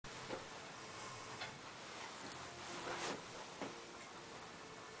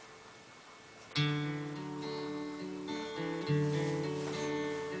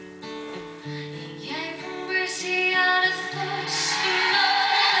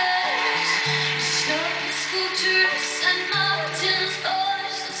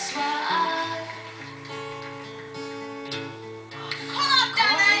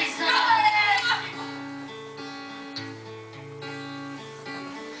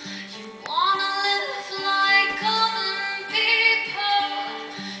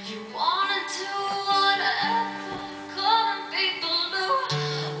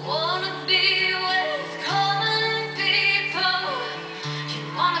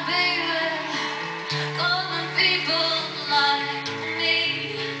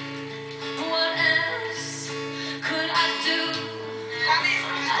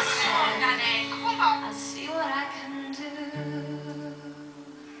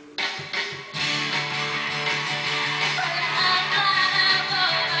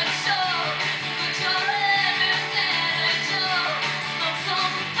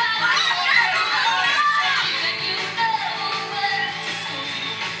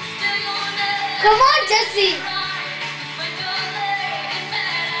Come on, Jessie!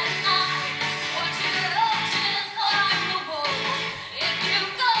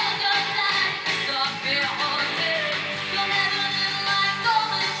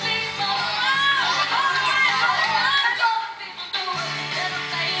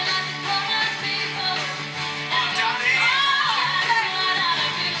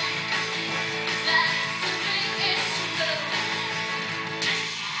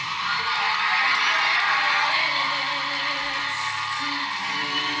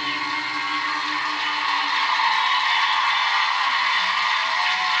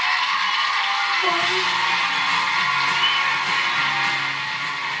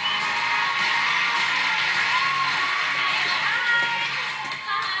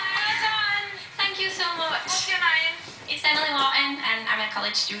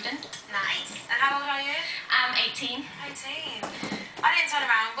 Student. Nice. And how old are you? I'm 18. 18. I didn't turn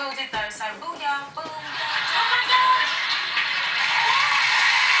around. Will did though, so booyah, boom. Oh my God!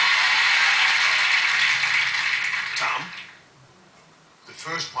 Tom, the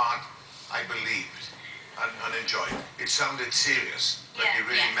first part I believed and enjoyed. It sounded serious, but you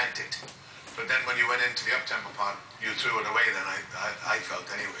really meant it. But then when you went into the up-tempo part, you threw it away then, I felt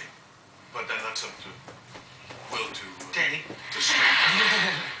anyway. But then that's up to Will to... Danny. To straighten.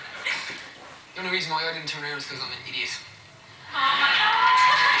 The only reason why I didn't turn around is because I'm an idiot. Oh my God.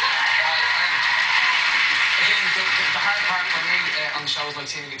 Again, the hard part for me on the show was like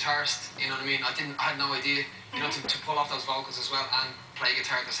seeing a guitarist, you know what I mean? I had no idea, you know, to pull off those vocals as well and play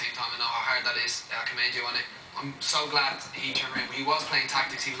guitar at the same time. I know how hard that is. I commend you on it. I'm so glad he turned around. When he was playing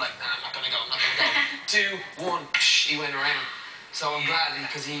tactics, he was like, nah, I'm not gonna go, I'm not gonna go. 2, 1, he went around. So I'm glad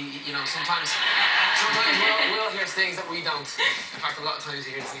because he, you know, sometimes Will hears things that we don't. In fact, a lot of times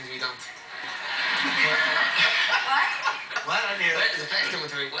he hears things we don't. What? I knew that. There's a fact coming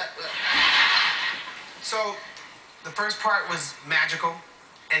through. What? So, the first part was magical,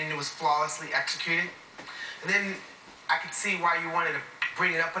 and it was flawlessly executed. And then I could see why you wanted to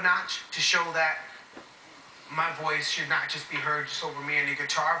bring it up a notch to show that my voice should not just be heard just over me and the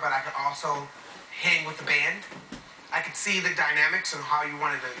guitar, but I could also hang with the band. I could see the dynamics and how you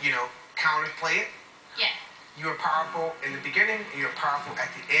wanted to, you know, counterplay it. Yeah. You were powerful in the beginning, and you're powerful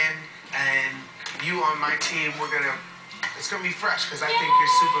at the end. And you on my team, it's gonna be fresh because I think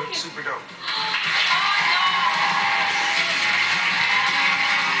you're super dope.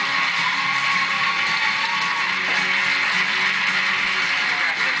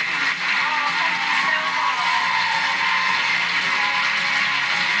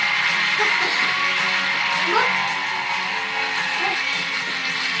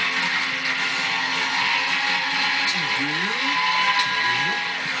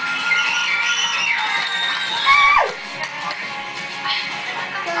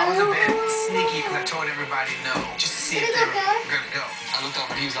 I was a bit sneaky because I told everybody no, just to see if they were gonna go. I looked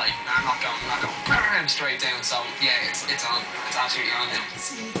over and he was like, nah, I'm not going. Bam, straight down. So yeah, it's on. It's absolutely on now.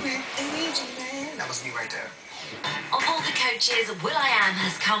 Secret agent man. That was me right there. Of all the coaches, will.i.am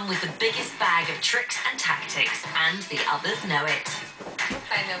has come with the biggest bag of tricks and tactics, and the others know it. You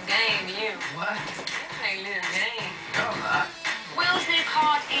play a little game, you. What? You play a little game. No, I'm not. Will's new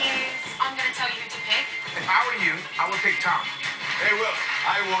card is, I'm going to tell you who to pick. If I were you, I would pick Tom. Hey, Will,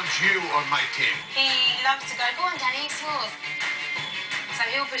 I want you on my team. He loves to go on, Danny, it's yours. So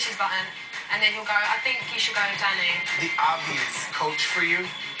he'll push his button, and then he'll go, I think you should go with Danny. The obvious coach for you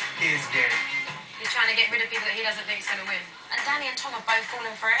is Danny. He's trying to get rid of people that he doesn't think is going to win. And Danny and Tom are both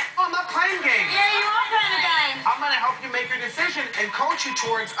falling for it. Oh, I'm not playing games. Yeah, you are playing a game. I'm going to help you make your decision and coach you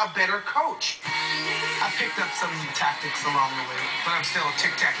towards a better coach. I picked up some tactics along the way, but I'm still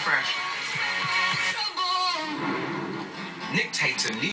tic-tac fresh. Nick takes a